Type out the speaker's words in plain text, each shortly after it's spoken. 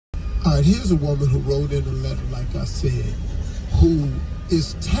All right, here's a woman who wrote in a letter, like I said, who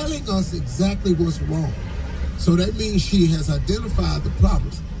is telling us exactly what's wrong. So that means she has identified the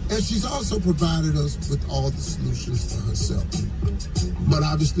problem. And she's also provided us with all the solutions for herself. But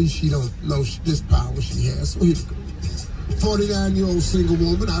obviously she don't know this power she has. So here we go. 49-year-old single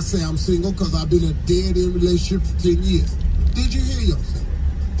woman. I say I'm single because I've been in a dead-end relationship for 10 years. Did you hear yourself?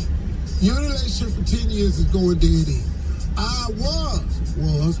 Your relationship for 10 years is going dead-end. I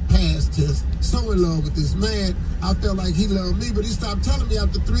was past tense, so in love with this man. I felt like he loved me, but he stopped telling me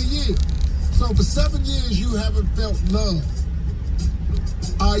after 3 years. So for 7 years, you haven't felt love.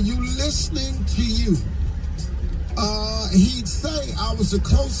 Are you listening to you? He'd say I was the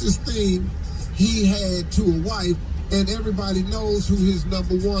closest thing he had to a wife, and everybody knows who his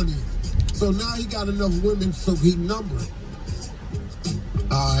number one is. So now he got enough women, so he numbered.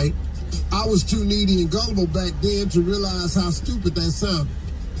 All right. I was too needy and gullible back then to realize how stupid that sounded.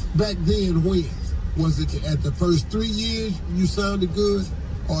 Back then, when? Was it at the first 3 years you sounded good?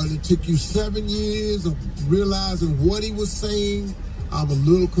 Or it took you 7 years of realizing what he was saying? I'm a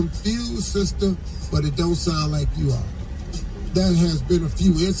little confused, sister, but it don't sound like you are. There has been a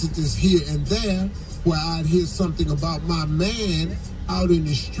few instances here and there where I'd hear something about my man out in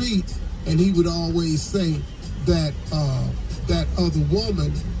the street, and he would always say that that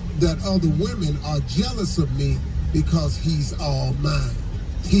other women are jealous of me because he's all mine.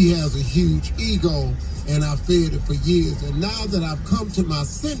 He has a huge ego, and I fed it for years. And now that I've come to my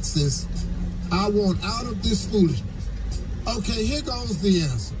senses, I want out of this foolishness. Okay, here goes the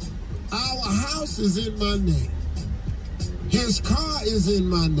answer. Our house is in my name. His car is in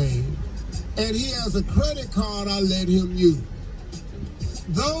my name. And he has a credit card I let him use.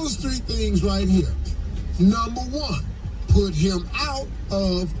 Those 3 things right here. Number 1, put him out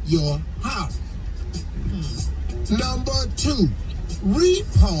of your house. Number 2,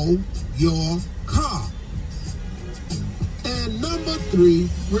 repo your car. And number 3,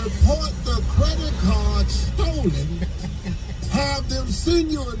 report the credit card stolen. Have them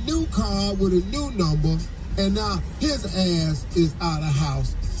send you a new card with a new number, and now his ass is out of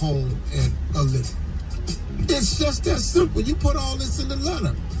house, home, and a living. It's just that simple. You put all this in the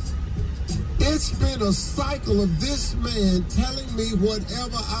letter. It's been a cycle of this man telling me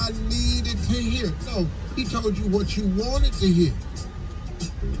whatever I needed to hear. No, he told you what you wanted to hear.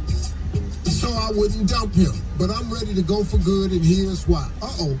 So I wouldn't dump him. But I'm ready to go for good, and here's why.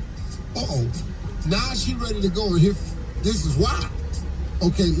 Now she ready to go, and here, this is why.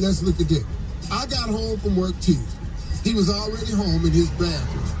 Okay, let's look at this. I got home from work Tuesday. He was already home in his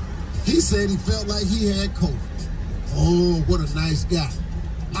bathroom. He said he felt like he had COVID. Oh, what a nice guy.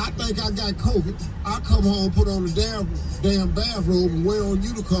 I think I got COVID. I come home, put on the damn bathrobe, and wait on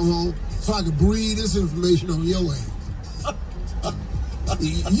you to come home so I can breathe this information on your ass.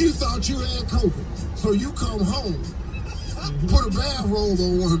 You thought you had COVID, so you come home, put a bathrobe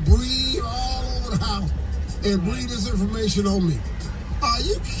on, and breathe all over the house, and breathe this information on me. Are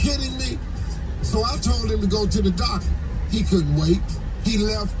you kidding me? So I told him to go to the doctor. He couldn't wait. He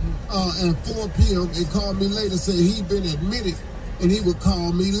left at 4 p.m. and called me later, said he'd been admitted and he would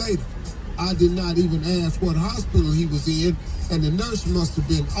call me later. I did not even ask what hospital he was in, and the nurse must have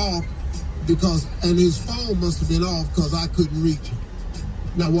been off and his phone must have been off because I couldn't reach him.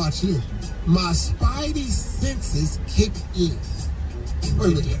 Now watch this. My spidey senses kicked in.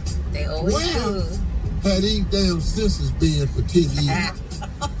 Wait a minute. They always do. Had these damn senses been for 10 years?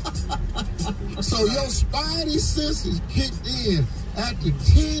 So your spidey senses kicked in after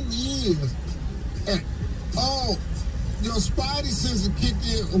 10 years. And, your spidey senses kicked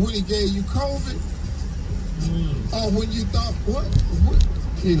in when he gave you COVID? Or when you thought, what?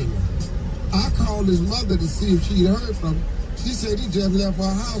 Anyway, I called his mother to see if she'd heard from him. She said he just left her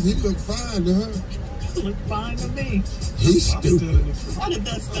house. He looked fine to her. He looked fine to me. He's stupid. How did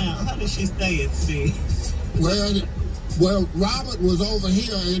that sound? How did she say it, Steve? Well, Robert was over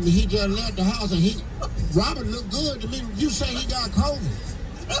here and he just left the house, and Robert looked good to me. You say he got COVID.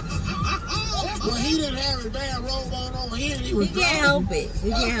 Well, he didn't have his bad robe on over here, and he was He can't help it. He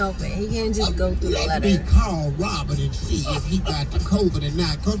can't help it. He can't just go through the Let letter. me call Robert and see if he got the COVID or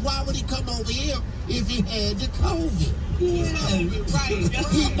not. Because why would he come over here if he had the COVID? Yeah, right.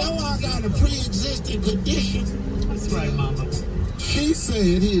 He know I got a pre-existing condition. That's right, Mama. She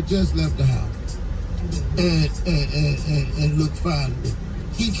said he had just left the house and looked fine.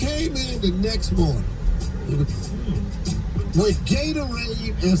 He came in the next morning with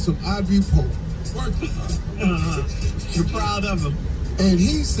Gatorade and some ibuprofen. You're proud of him. And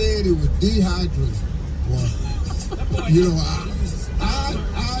he said it was dehydrated. Well, you know,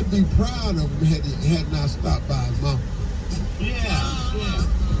 I'd be proud of him had he not stopped by his mama. Yeah.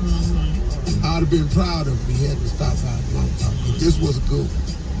 been proud of me. He had to stop by a long time. But this was a good one.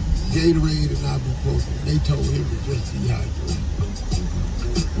 Gatorade and ibuprofen. They told him to just dehydrate.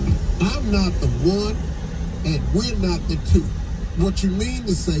 I'm not the one, and we're not the two. What you mean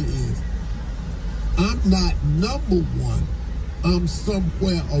to say is, I'm not number one. I'm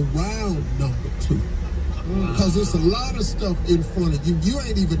somewhere around number two. Because there's a lot of stuff in front of you. You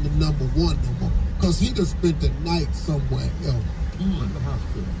ain't even the number one no more. Because he just spent the night somewhere else.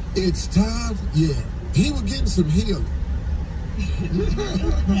 It's time, yeah. He was getting some healing.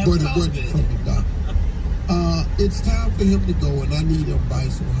 But it wasn't from the doctor. It's time for him to go, and I need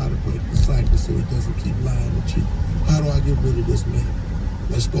advice on how to break the cycle so he doesn't keep lying to you. How do I get rid of this man?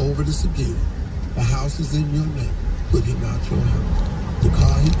 Let's go over this again. The house is in your name. Put him out your house. The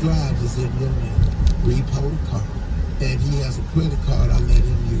car he drives is in your name. Repo the car. And he has a credit card I let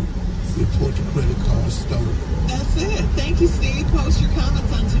him use. Report the credit card stolen. That's it. Thank you, Steve. Post your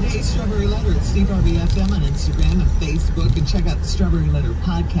comments on today's Strawberry Letter at Steve RBFM on Instagram and Facebook. And check out the Strawberry Letter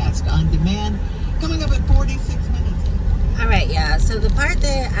podcast on demand. Coming up at 46 minutes. All right, yeah. So the part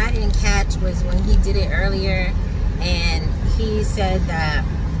that I didn't catch was when he did it earlier, and he said that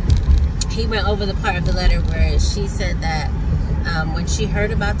he went over the part of the letter where she said that when she heard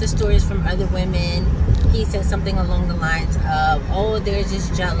about the stories from other women, he said something along the lines of, oh, they're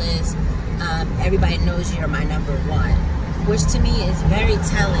just jealous. Everybody knows you're my number one, which to me is very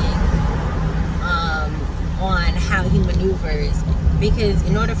telling on how he maneuvers. Because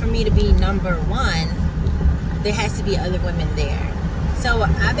in order for me to be number one, there has to be other women there. So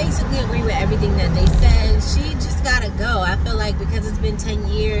I basically agree with everything that they said. She just gotta go. I feel like because it's been 10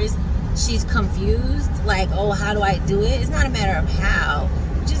 years, she's confused. Like, oh, how do I do it? It's not a matter of how.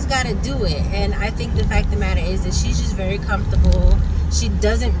 You just gotta do it. And I think the fact of the matter is that she's just very comfortable. She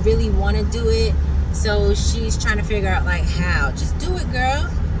doesn't really want to do it. So she's trying to figure out, like, how. Just do it, girl.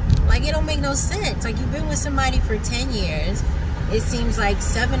 Like, it don't make no sense. Like, you've been with somebody for 10 years. It seems like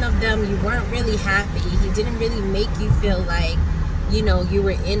 7 of them you weren't really happy. He didn't really make you feel like, you know, you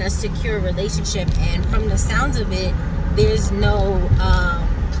were in a secure relationship. And from the sounds of it, there's no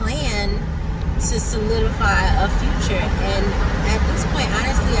plan to solidify a future. And at this point,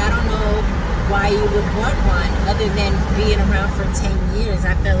 honestly, I don't know why you would want one other than being around for 10 years.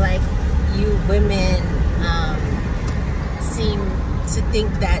 I feel like you women seem to think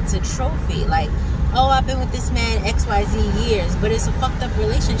that's a trophy. Like, oh, I've been with this man XYZ years, but it's a fucked up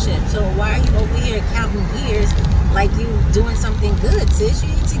relationship. So why are you over here counting years like you doing something good, sis? You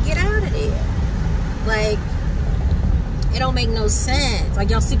need to get out of there. Like, it don't make no sense. Like,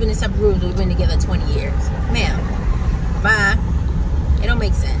 y'all sleeping in separate rooms. We've been together 20 years. Ma'am, bye. It don't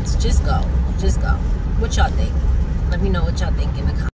make sense. Just go. Just go. What y'all think? Let me know what y'all think in the comments.